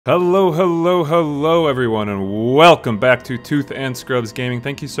Hello, hello, hello everyone, and welcome back to Tooth and Scrubs Gaming.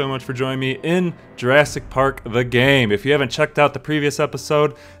 Thank you so much for joining me in Jurassic Park the game. If you haven't checked out the previous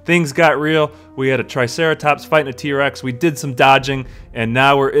episode, things got real. We had a Triceratops fighting a T-Rex, we did some dodging, and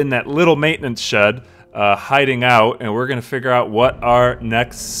now we're in that little maintenance shed hiding out, and we're going to figure out what our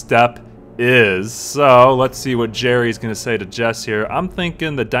next step is. So, let's see what Jerry's going to say to Jess here. I'm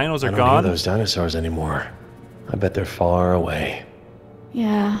thinking the dinos are gone. I don't hear those dinosaurs anymore. I bet they're far away.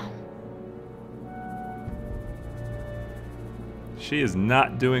 Yeah. She is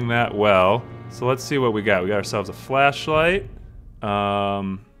not doing that well. So let's see what we got. We got ourselves a flashlight. Get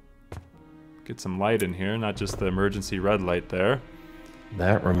some light in here, not just the emergency red light there.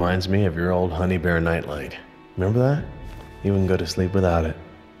 That reminds me of your old honey bear nightlight. Remember that? You wouldn't go to sleep without it.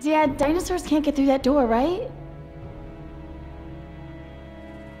 Yeah, dinosaurs can't get through that door, right?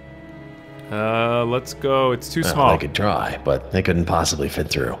 Let's go. It's too small. They could try, but they couldn't possibly fit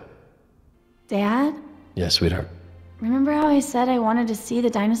through. Dad? Yes, sweetheart. Remember how I said I wanted to see the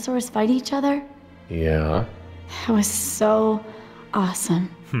dinosaurs fight each other? Yeah? That was so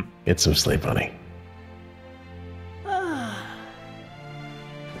awesome. Get some sleep, honey. I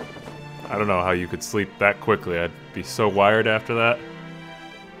don't know how you could sleep that quickly. I'd be so wired after that.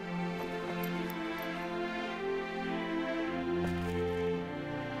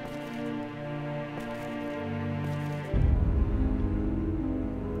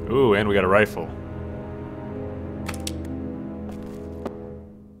 Ooh, and we got a rifle.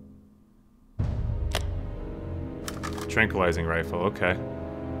 Tranquilizing rifle, okay.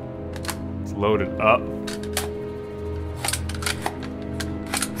 It's loaded up.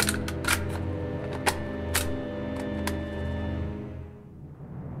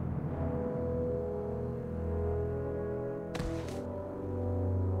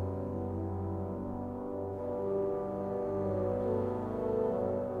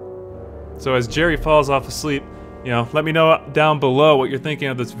 So as Jerry falls off asleep, let me know down below what you're thinking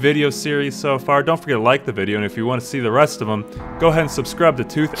of this video series so far. Don't forget to like the video, and if you want to see the rest of them, go ahead and subscribe to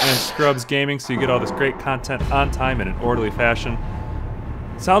Tooth and Scrubs Gaming so you get all this great content on time in an orderly fashion.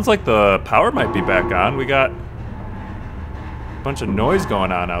 Sounds like the power might be back on. We got a bunch of noise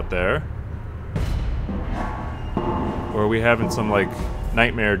going on out there. Or are we having some, like,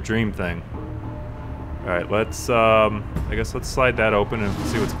 nightmare dream thing? Alright, let's, I guess let's slide that open and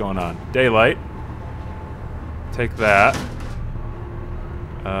see what's going on. Daylight. Take that.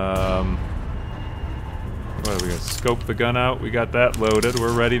 What are we gonna scope the gun out? We got that loaded.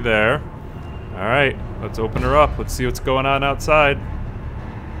 We're ready there. Alright, let's open her up. Let's see what's going on outside.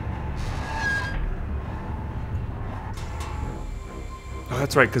 Oh,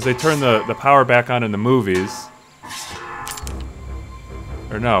 that's right, because they turn the power back on in the movies.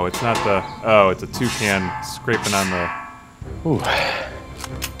 Or no, it's not the... Oh, it's a toucan scraping on the... Ooh.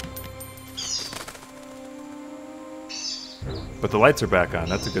 But the lights are back on.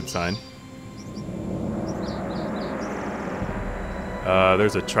 That's a good sign.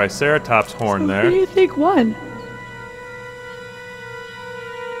 There's a Triceratops horn there. Who do you think won?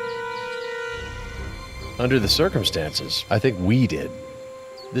 Under the circumstances, I think we did.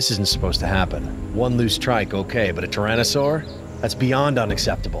 This isn't supposed to happen. One loose trike, okay, but a Tyrannosaur? That's beyond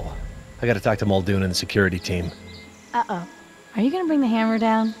unacceptable. I gotta talk to Muldoon and the security team. Uh-oh. Are you gonna bring the hammer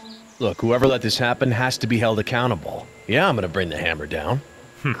down? Look, whoever let this happen has to be held accountable. Yeah, I'm gonna bring the hammer down.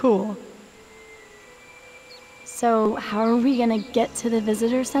 Cool. So, how are we gonna get to the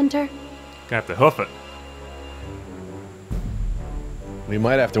visitor center? Gonna have to hoof it. We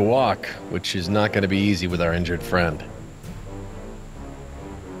might have to walk, which is not gonna be easy with our injured friend.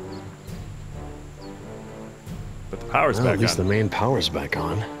 But the power's back on. At least the main power's back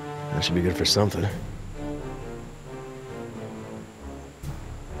on. That should be good for something.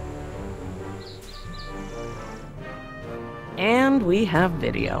 And we have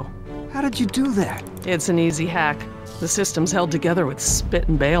video. How did you do that? It's an easy hack. The system's held together with spit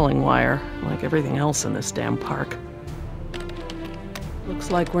and baling wire, like everything else in this damn park.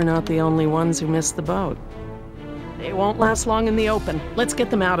 Looks like we're not the only ones who missed the boat. They won't last long in the open. Let's get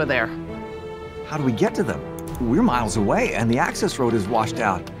them out of there. How do we get to them? We're miles away, and the access road is washed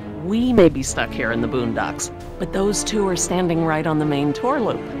out. We may be stuck here in the boondocks, but those two are standing right on the main tour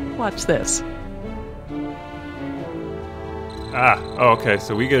loop. Watch this. Ah, oh, okay,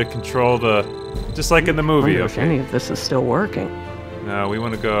 so we get to control the... Just like in the movie, Wonder if any of this is still working. No, we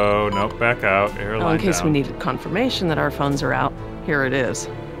want to go... Nope, back out. Airline Well, in case down. we needed confirmation that our phones are out, here it is.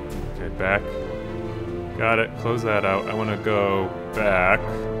 Okay, back. Got it. Close that out. I want to go back.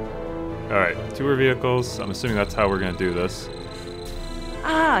 Alright, tour vehicles. I'm assuming that's how we're going to do this.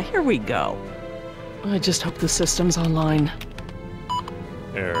 Ah, here we go. I just hope the system's online.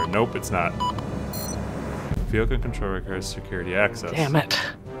 Error. Nope, it's not. Vehicle control requires security access. Damn it.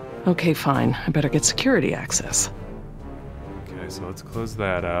 Okay, fine. I better get security access. Okay, so let's close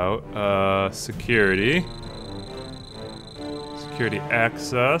that out. Security. Security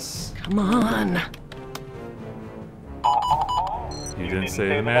access. Come on. You didn't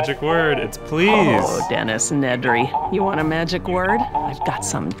say the magic word. It's please. Oh, Dennis Nedry. You want a magic word? I've got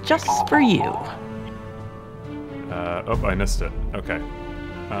some just for you. Oh, I missed it. Okay.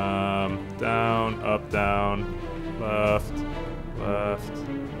 Down, up, down, left, left.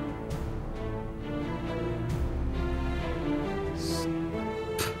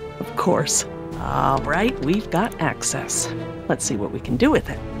 Of course. All right, we've got access. Let's see what we can do with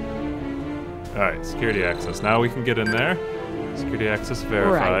it. All right, security access. Now we can get in there. Security access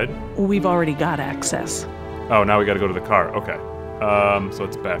verified. Right. We've already got access. Oh, now we got to go to the car. Okay. So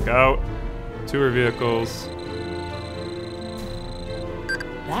let's back out. Tour vehicles.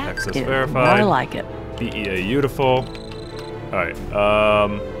 That Access is verified. more like it. DEA beautiful. All right.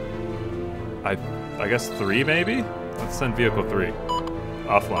 I guess 3 maybe. Let's send vehicle 3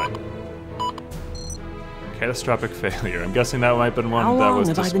 offline. Catastrophic failure. I'm guessing that might have been one How that long was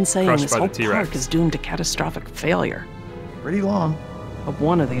have I just been saying crushed this by whole the T-Rex. park is doomed to catastrophic failure? Pretty long. Hope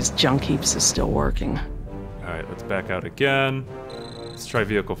one of these junk heaps is still working. All right, let's back out again. Let's try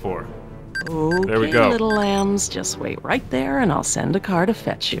vehicle 4. Okay, There we go. little lambs, just wait right there and I'll send a car to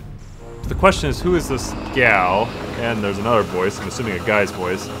fetch you. The question is, who is this gal? And there's another voice. I'm assuming a guy's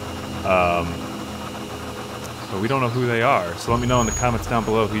voice. But we don't know who they are. So let me know in the comments down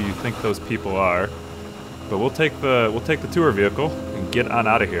below who you think those people are. But we'll take the tour vehicle and get on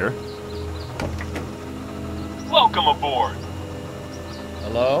out of here. Welcome aboard.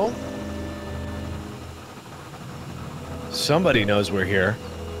 Hello? Somebody knows we're here.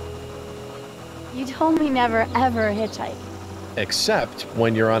 You told me never ever hitchhike. Except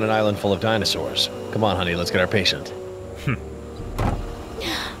when you're on an island full of dinosaurs. Come on, honey, let's get our patient.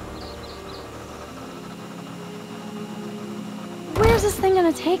 Where's this thing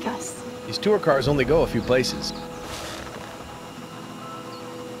gonna take us? These tour cars only go a few places.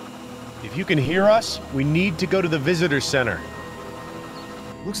 If you can hear us, we need to go to the visitor center.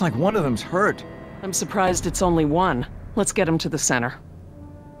 Looks like one of them's hurt. I'm surprised it's only one. Let's get him to the center.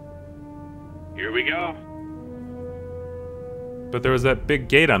 Here we go. But there was that big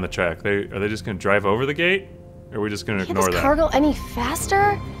gate on the track. Are they just gonna drive over the gate? Or are we just gonna Can't ignore this that? car go any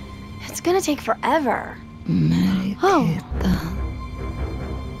faster? It's gonna take forever. Oh,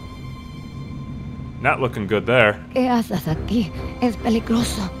 Not looking good there. ¿Qué haces aquí? Es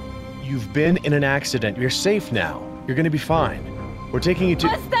peligroso. You've been in an accident. You're safe now. You're gonna be fine. We're taking you to...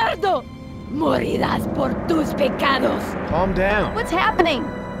 ¡Bastardo! Morirás por tus pecados. Calm down. what's happening?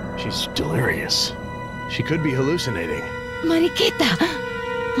 She's delirious. She could be hallucinating. Mariquita.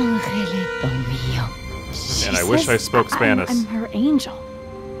 Angelito mío. And I wish I spoke Spanish. I'm her angel.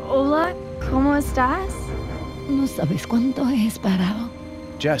 Hola, ¿cómo estás? No sabes cuánto he esperado.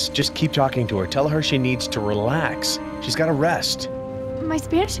 Jess, just keep talking to her. Tell her she needs to relax. She's gotta rest. My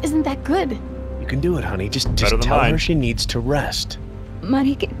Spanish isn't that good. You can do it, honey. Just Better than tell mine. her she needs to rest.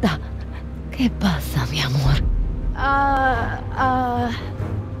 Mariquita. ¿Qué pasa, mi amor?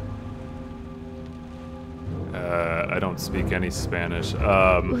 I don't speak any Spanish.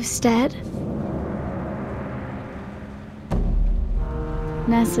 Usted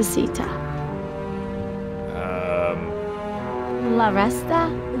necesita la resta.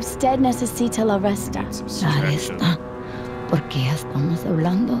 Usted necesita la resta. La subtraction. resta. Porque ya estamos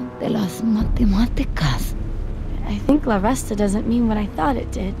hablando de las matemáticas. I think la resta doesn't mean what I thought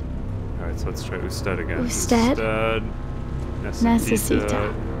it did. Alright, so let's try usted again. Usted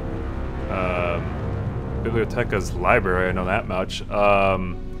necesita. Biblioteca's library, I know that much.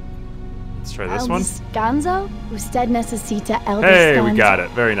 Let's try this El one. descanso. Usted necesita el Hey, descanso. we got it.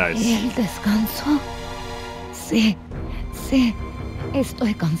 Very nice. ¿El descanso? Sí, sí.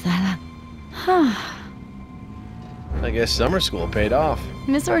 Estoy cansada. I guess summer school paid off.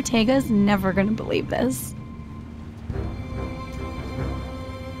 Miss Ortega's never gonna believe this.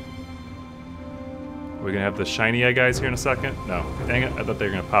 We're gonna have the shiny eye guys here in a second? No. Dang it, I thought they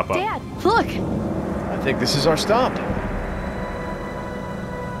were gonna pop up. Dad, look! I think this is our stop.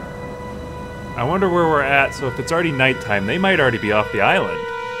 I wonder where we're at, so if it's already nighttime, they might already be off the island.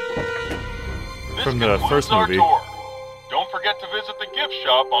 This From the concludes first our movie. tour. Don't forget to visit the gift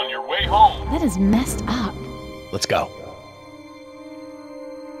shop on your way home. That is messed up. Let's go.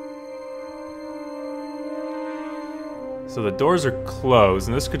 So the doors are closed,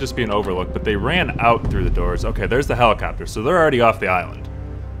 and this could just be an overlook, but they ran out through the doors. Okay, there's the helicopter, so they're already off the island.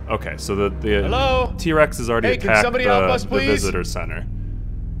 Okay, so the Hello? T-Rex has already Hey, can attacked somebody help us, the please? visitor center.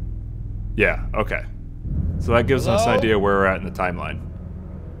 Yeah, okay. So that gives us an idea where we're at in the timeline.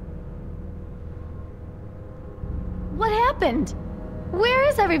 What happened? Where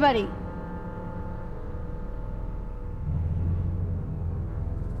is everybody?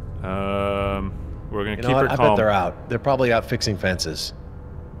 We're gonna You keep know her what? I calm. bet they're out. They're probably out fixing fences.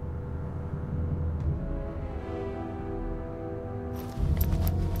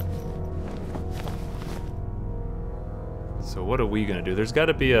 So what are we gonna do? There's got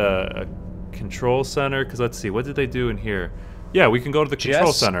to be a control center, because let's see, what did they do in here? Yeah, we can go to the control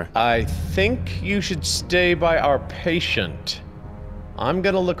Jess, center. I think you should stay by our patient. I'm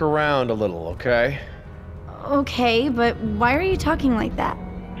gonna look around a little, okay? Okay, but why are you talking like that?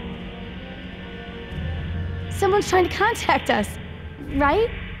 Someone's trying to contact us, right?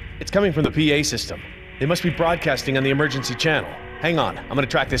 It's coming from the PA system. They must be broadcasting on the emergency channel. Hang on, I'm gonna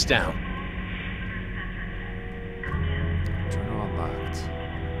track this down. Journal unlocked.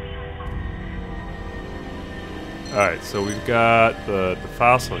 Alright, so we've got the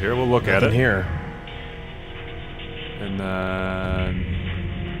fossil here. We'll look at Nothing it. here. And then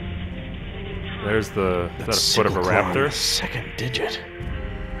there's the is that a foot of a raptor? Second digit.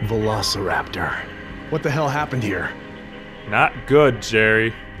 Velociraptor. What the hell happened here? Not good,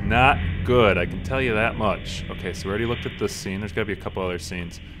 Jerry. Not good. I can tell you that much. Okay, so we already looked at this scene. There's got to be a couple other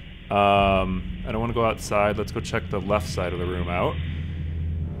scenes. I don't want to go outside. Let's go check the left side of the room out.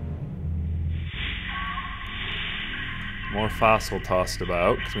 More fossil tossed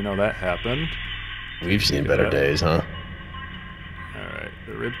about, because we know that happened. We've seen better days, huh? Alright,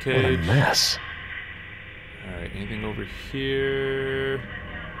 the rib What a cage. mess. Alright, anything over here?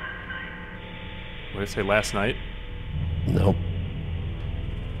 What did I say, last night? Nope.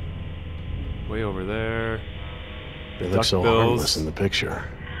 Way over there. They look so Duckbills. harmless in the picture.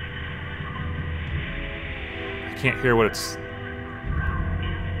 I can't hear what it's...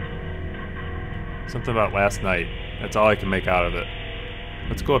 Something about last night. That's all I can make out of it.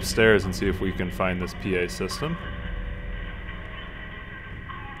 Let's go upstairs and see if we can find this PA system.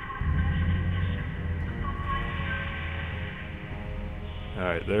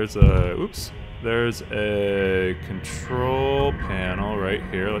 Alright, there's a... Oops. There's a control panel right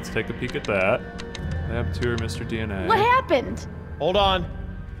here. Let's take a peek at that. Lab tour, Mr. DNA. What happened? Hold on.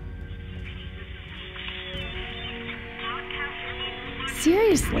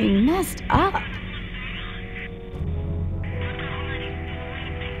 Seriously messed up.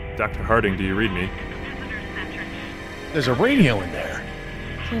 Dr. Harding, do you read me? There's a radio in there.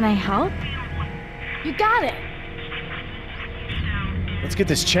 Can I help? You got it. Let's get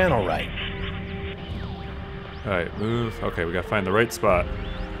this channel right. Alright, move. Okay, we gotta find the right spot.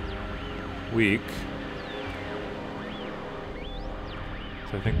 Weak.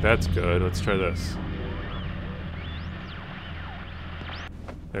 So I think that's good. Let's try this.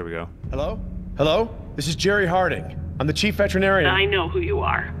 There we go. Hello? Hello? This is Jerry Harding. I'm the chief veterinarian. I know who you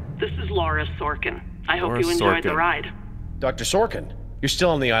are. This is Laura Sorkin. I hope Laura you enjoyed the Sorkin. ride. Dr. Sorkin, you're still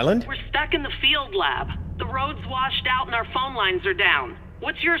on the island? We're stuck in the field lab. The road's washed out and our phone lines are down.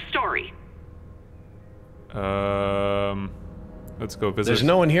 What's your story? Let's go visit. There's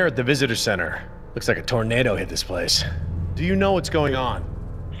no one here at the visitor center. Looks like a tornado hit this place. Do you know what's going on?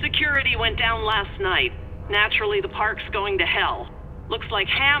 Security went down last night. Naturally, the park's going to hell. Looks like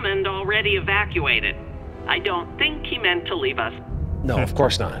Hammond already evacuated. I don't think he meant to leave us. No, of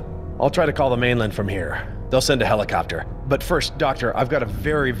course not. I'll try to call the mainland from here. They'll send a helicopter. But first, Doctor, I've got a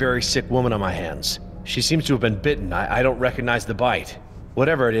very, very sick woman on my hands. She seems to have been bitten. I don't recognize the bite.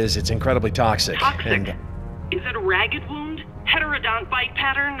 Whatever it is, it's incredibly toxic. Toxic? And Is it a ragged wound? Heterodont bite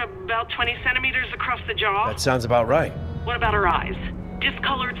pattern, about 20 centimeters across the jaw? that sounds about right. What about her eyes?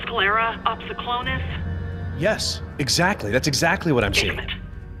 Discolored sclera, opsoclonus? Yes, exactly. That's exactly what I'm seeing. Damn it.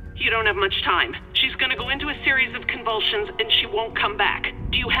 You don't have much time. She's gonna go into a series of convulsions and she won't come back.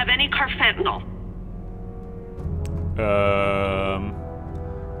 Do you have any carfentanil?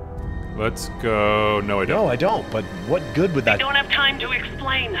 Let's go. No, I don't. No, I don't, but what good would I that... don't have time to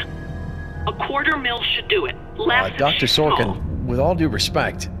explain. A quarter mil should do it. Less Dr. is small. Sorkin, with all due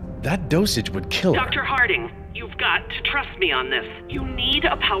respect, that dosage would kill her. Dr. Harding, you've got to trust me on this. You need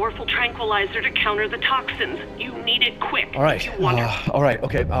a powerful tranquilizer to counter the toxins. You need it quick. All right, You want her. all right,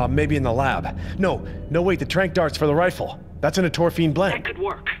 okay, maybe in the lab. No, wait, the tranq dart's for the rifle. That's an atorphine That blend. could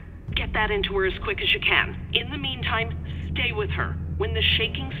work. Get that into her as quick as you can. In the meantime, stay with her. When the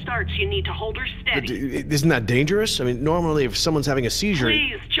shaking starts, you need to hold her steady. Isn't that dangerous? I mean, normally if someone's having a seizure...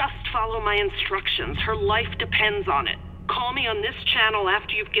 Please, just follow my instructions. Her life depends on it. Call me on this channel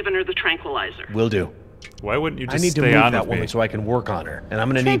after you've given her the tranquilizer. Will do. Why wouldn't you I just need to stay move on that with woman me? so I can work on her, and I'm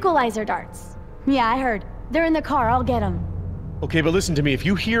gonna need... Tranquilizer darts. Yeah, I heard. They're in the car. I'll get them. Okay, but listen to me. If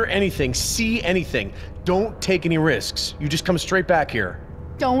you hear anything, see anything, don't take any risks. You just come straight back here.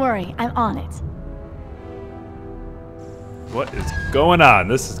 Don't worry, I'm on it. What is going on?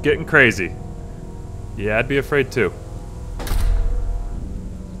 This is getting crazy. Yeah, I'd be afraid too.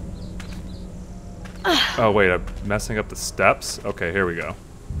 Oh wait, I'm messing up the steps? Okay, here we go.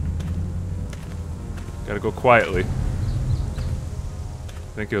 Gotta go quietly.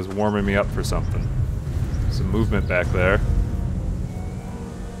 I think it was warming me up for something. Some movement back there.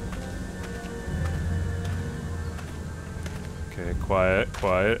 Okay, quiet,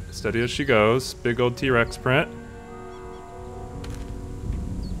 quiet. Steady as she goes. Big old T-Rex print.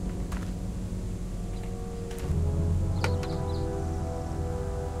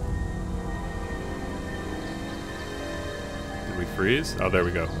 Did we freeze? Oh, there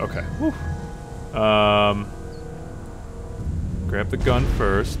we go. Okay. Whew. Grab the gun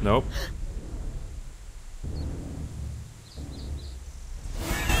first. Nope.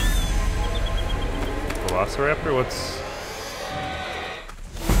 Velociraptor, what's...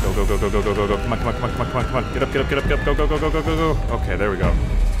 Go, go, go, go, go, go, go, go. Come on, come on, come on, come on, come on, come on. Get up, get up, get up, get up. Go, go, go, go, go, go, go. Okay, there we go.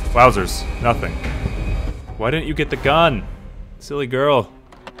 Wowzers. Nothing. Why didn't you get the gun? Silly girl.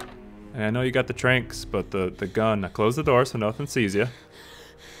 And I know you got the tranks, but the gun. Now close the door so nothing sees you.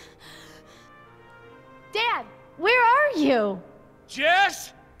 Dad, where are you?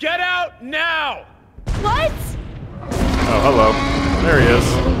 Jess, get out now! What? Oh, hello. There he is.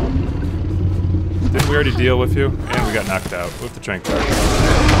 Didn't we already deal with you? And we got knocked out with the trank dart.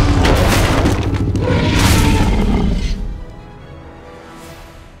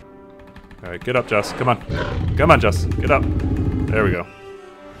 Alright, get up, Jess. Come on. Come on, Jess. Get up. There we go.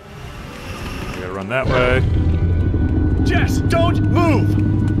 We gotta run that way. Jess, don't move!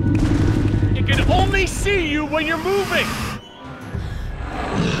 It can only see you when you're moving!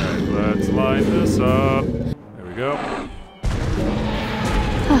 Alright, let's line this up. There we go.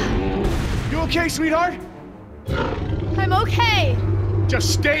 You okay, sweetheart? I'm okay.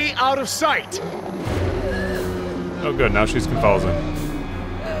 Just stay out of sight! Oh good, now she's convulsing.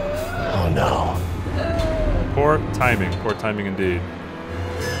 Oh no. Poor timing indeed.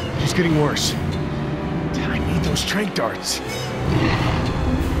 It's getting worse. I need those trank darts.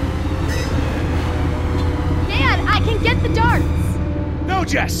 Dad, I can get the darts. No,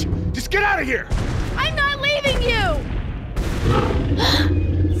 Jess! Just get out of here! I'm not leaving you.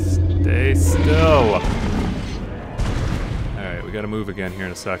 Stay still. Alright, we gotta move again here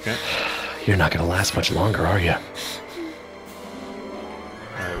in a second. You're not gonna last much longer, are you?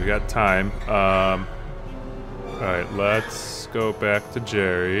 Alright, we got time. Alright, let's go back to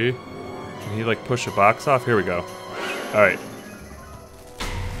Jerry. Can he, like, push a box off? Here we go. Alright.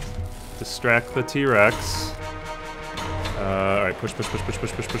 Distract the T-Rex. Alright, push, push, push, push,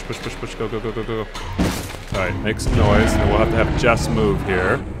 push, push, push, push, push, push, go, go, go, go, go, go. Alright, make some noise, and then we'll have to have Jess move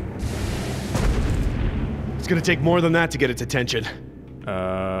here. It's gonna take more than that to get its attention.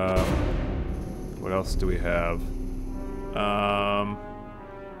 What else do we have?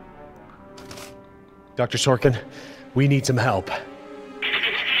 Dr. Sorkin, we need some help.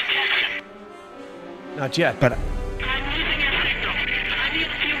 Not yet, but...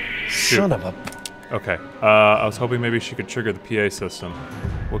 Son of a... Okay, I was hoping maybe she could trigger the PA system.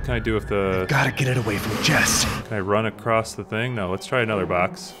 What can I do if the... Gotta get it away from Jess. Can I run across the thing? No, let's try another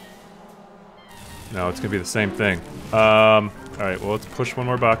box. No, it's gonna be the same thing. Alright, well let's push one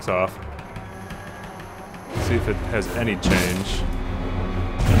more box off. See if it has any change.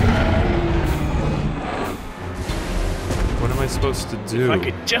 What am I supposed to do? If I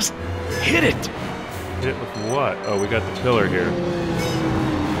could just hit it! Hit it with what? Oh, we got the pillar here.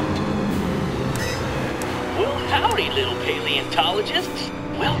 Well, howdy, little paleontologists.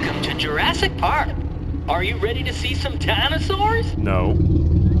 Welcome to Jurassic Park. Are you ready to see some dinosaurs? No.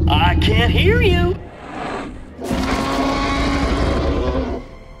 I can't hear you.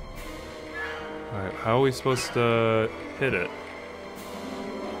 Alright, how are we supposed to hit it?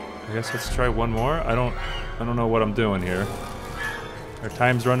 I guess let's try one more. I don't know what I'm doing here. Our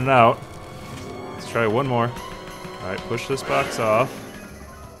time's running out. Let's try one more. Alright, push this box off.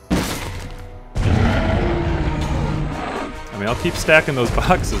 I mean, I'll keep stacking those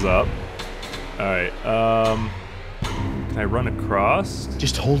boxes up. Alright, can I run across?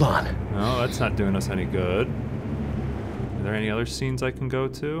 Just hold on. No, that's not doing us any good. Are there any other scenes I can go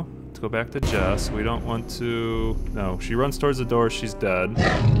to? Let's go back to Jess. We don't want to... No, she runs towards the door, she's dead.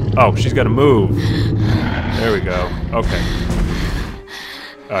 Oh, she's got to move. There we go. Okay.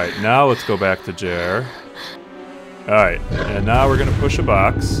 Alright, now let's go back to Jer. Alright, and now we're going to push a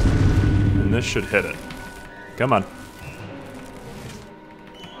box. And this should hit it. Come on.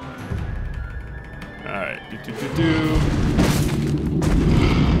 Alright, do.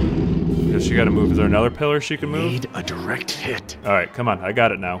 Does she got to move? Is there another pillar she can move? Need a direct hit. All right, come on. I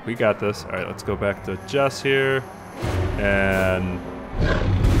got it now. We got this. All right, let's go back to Jess here. And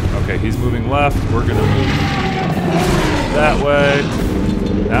okay, he's moving left. We're gonna move that way.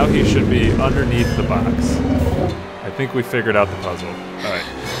 Now he should be underneath the box. I think we figured out the puzzle. All right,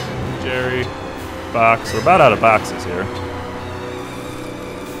 Jerry, box. We're about out of boxes here.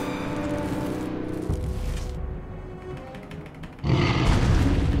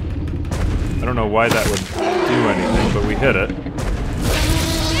 I don't know why that would do anything, but we hit it.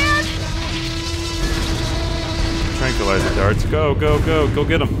 Tranquilizer darts. Go, go, go. Go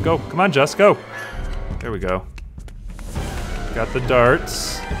get them. Go. Come on, Jess. Go. There we go. Got the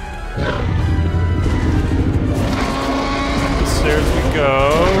darts. Up the stairs we go.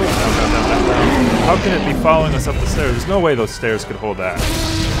 Down, down, down, down, down. How can it be following us up the stairs? There's no way those stairs could hold that.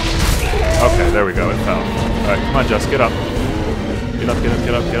 Okay, there we go. It fell. All right, come on, Jess. Get up. Get up, get up,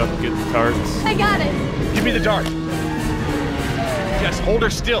 get up, get up. Get the darts. I got it. Give me the dart. Yes, hold her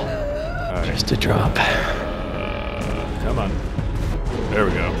still. All right. Just a drop. Come on. There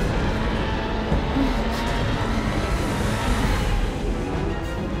we go.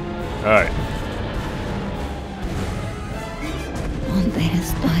 Alright. ¿Dónde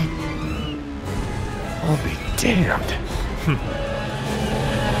estoy? I'll be damned.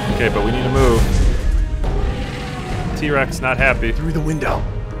 Okay, but we need to move. T-Rex not happy. Through the window.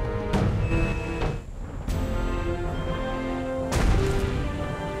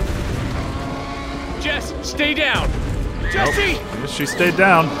 Jess, stay down. Jessie! Nope. She stayed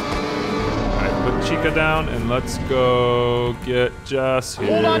down. Alright, put Chica down and let's go get Jess here.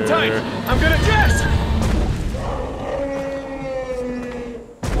 Hold on tight. I'm gonna Jess!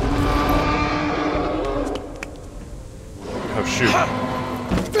 Oh shoot.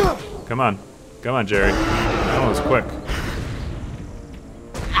 Come on. Come on, Jerry. That one was quick.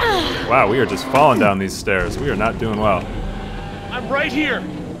 Wow, we are just falling down these stairs. We are not doing well. I'm right here.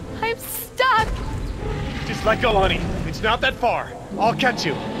 I'm stuck. Just let go, honey. It's not that far. I'll catch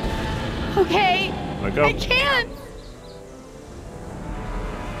you. Okay. Let go. I can't.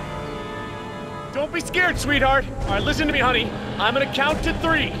 Don't be scared, sweetheart. All right, listen to me, honey. I'm gonna count to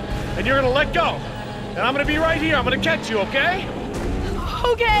 3, and you're gonna let go. And I'm gonna be right here. I'm gonna catch you, okay?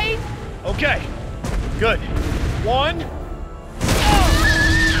 Okay. Okay. Good. 1.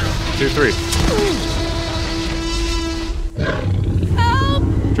 2, 3. Help.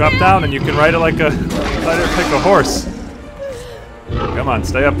 Drop down and you can ride it like a horse. Come on,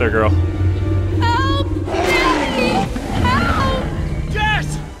 stay up there, girl. Help. Daddy. Help.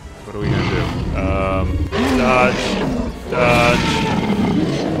 Jess! What are we gonna do? Dodge. Dodge.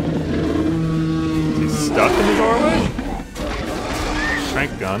 Is he stuck in the doorway?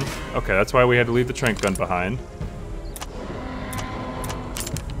 Trank gun. Okay, that's why we had to leave the trank gun behind.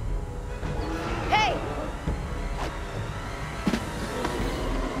 Hey.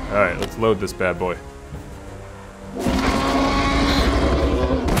 Alright, let's load this bad boy.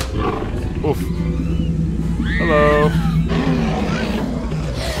 Oof. Hello.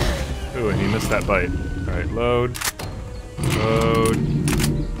 Ooh, and he missed that bite. Alright, load. Load.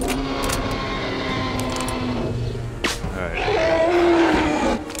 Alright.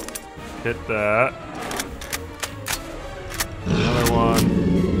 Hit that. Another one.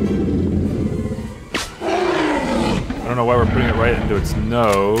 I don't know why we're putting it right into its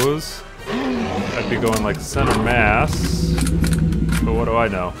nose. I'd be going like center mass. But what do I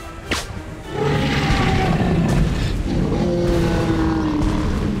know?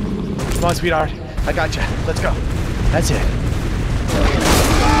 Come on, sweetheart. I got you. Let's go. That's it.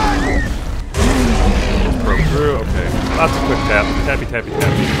 Broke through. Okay. Lots of quick tap. Tappy, tappy,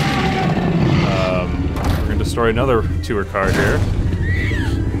 tappy. We're gonna destroy another tour car here.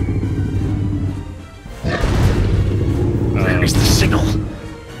 Where's the signal?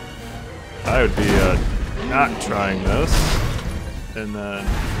 I would be not trying this. And then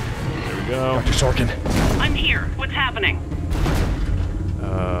there we go. Dr. Sorkin. I'm here. What's happening?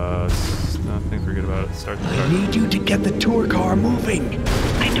 Nothing. Forget about it. Start the I car. need you to get the tour car moving.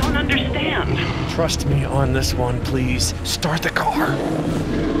 I don't understand. Trust me on this one, please. Start the car.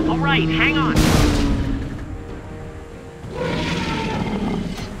 All right, hang on.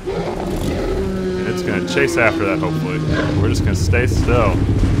 And it's gonna chase after that, hopefully. We're just gonna stay still.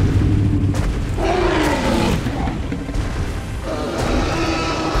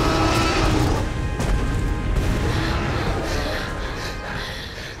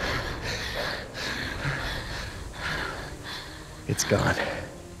 It's gone.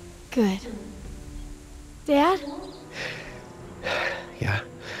 Good. Dad? Yeah.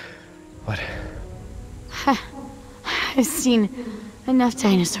 What? I've seen enough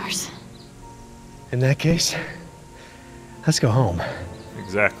dinosaurs. In that case, let's go home.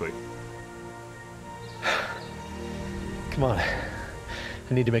 Exactly. Come on.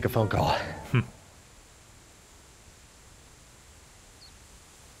 I need to make a phone call.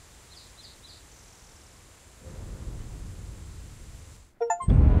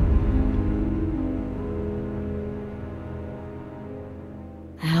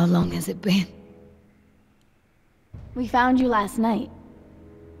 How long has it been? We found you last night.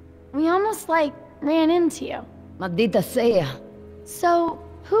 We almost, like, ran into you. Maldita sea. So,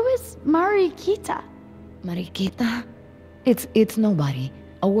 who is Mariquita? Mariquita? It's nobody.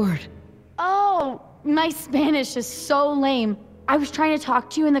 A word. Oh, my Spanish is so lame. I was trying to talk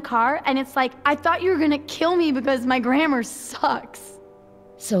to you in the car, and it's like, I thought you were gonna kill me because my grammar sucks.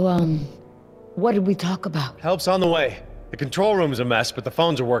 So, what did we talk about? Help's on the way. The control room's a mess, but the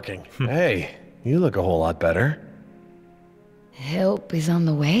phones are working. Hey, you look a whole lot better. Help is on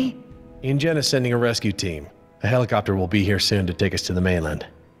the way? InGen is sending a rescue team. A helicopter will be here soon to take us to the mainland.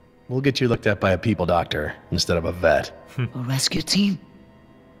 We'll get you looked at by a people doctor instead of a vet. A rescue team?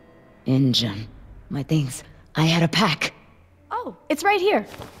 InGen. My things. I had a pack. Oh, it's right here.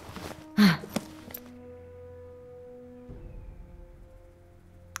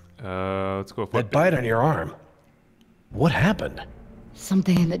 Let's go. That bite on your arm. What happened?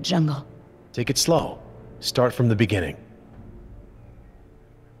 Something in the jungle. Take it slow. Start from the beginning.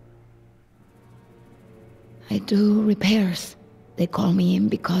 I do repairs. They call me in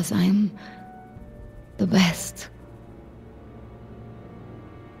because I'm the best.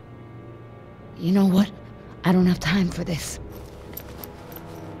 You know what? I don't have time for this.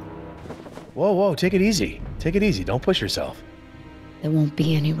 Whoa, whoa, take it easy. Take it easy, don't push yourself. There won't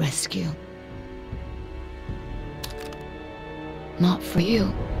be any rescue. Not for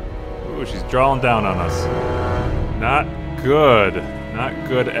you. Ooh, she's drawing down on us. Not good. Not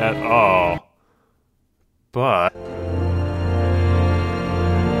good at all. But...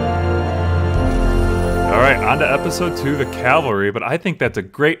 Alright, on to episode 2, The Cavalry, but I think that's a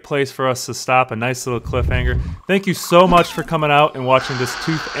great place for us to stop, a nice little cliffhanger. Thank you so much for coming out and watching this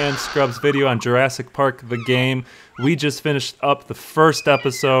Tooth and Scrubs video on Jurassic Park, the game. We just finished up the first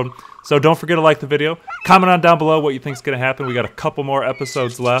episode, so don't forget to like the video. Comment on down below what you think is going to happen. We got a couple more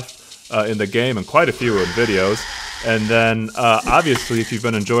episodes left in the game and quite a few in videos. And then, obviously, if you've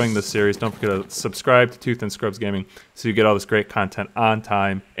been enjoying this series, don't forget to subscribe to Tooth and Scrubs Gaming so you get all this great content on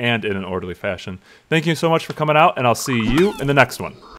time and in an orderly fashion. Thank you so much for coming out, and I'll see you in the next one.